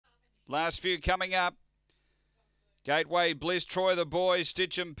Last few coming up. Gateway Bliss, Troy the Boy,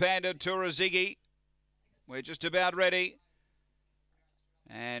 Stitch and Panda, Tour of Ziggy. We're just about ready.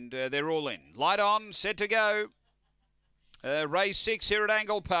 And they're all in. Light on, set to go. Race 6 here at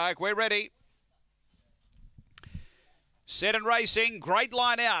Angle Park. We're ready. Set and racing, great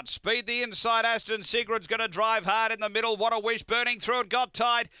line out. Speed the inside. Aston Sigrid's going to drive hard in the middle. What a Wish burning through it, got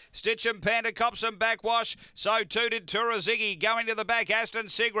tight. Stitch and Panda cops some backwash. So too did Tour of Ziggy. Going to the back, Aston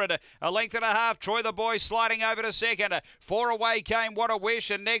Sigrid. A length and a half. Troy the Boy sliding over to second. 4 away came What a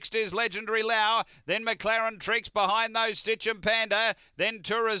Wish, and next is Legendary Lau. Then McLaren Tricks behind those Stitch and Panda. Then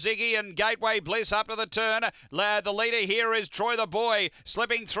Tour of Ziggy and Gateway Bliss up to the turn. The leader here is Troy the Boy.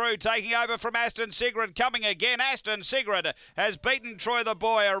 Slipping through, taking over from Aston Sigrid. Coming again, Aston Sigrid has beaten Troy the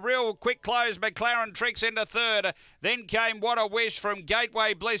Boy. A real quick close. McLaren Tricks into third. Then came What a Wish from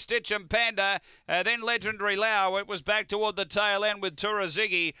Gateway Bliss, Stitch and Panda. Then Legendary Lau. It was back toward the tail end with Tour of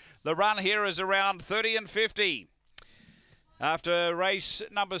Ziggy. The run here is around 30 and 50. After race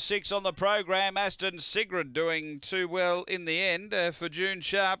number 6 on the program, Aston Sigrid doing too well in the end for June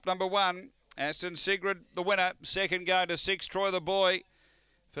Sharp, number 1. Aston Sigrid, the winner. Second going to 6, Troy the Boy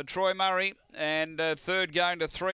for Troy Murray. And third going to 3.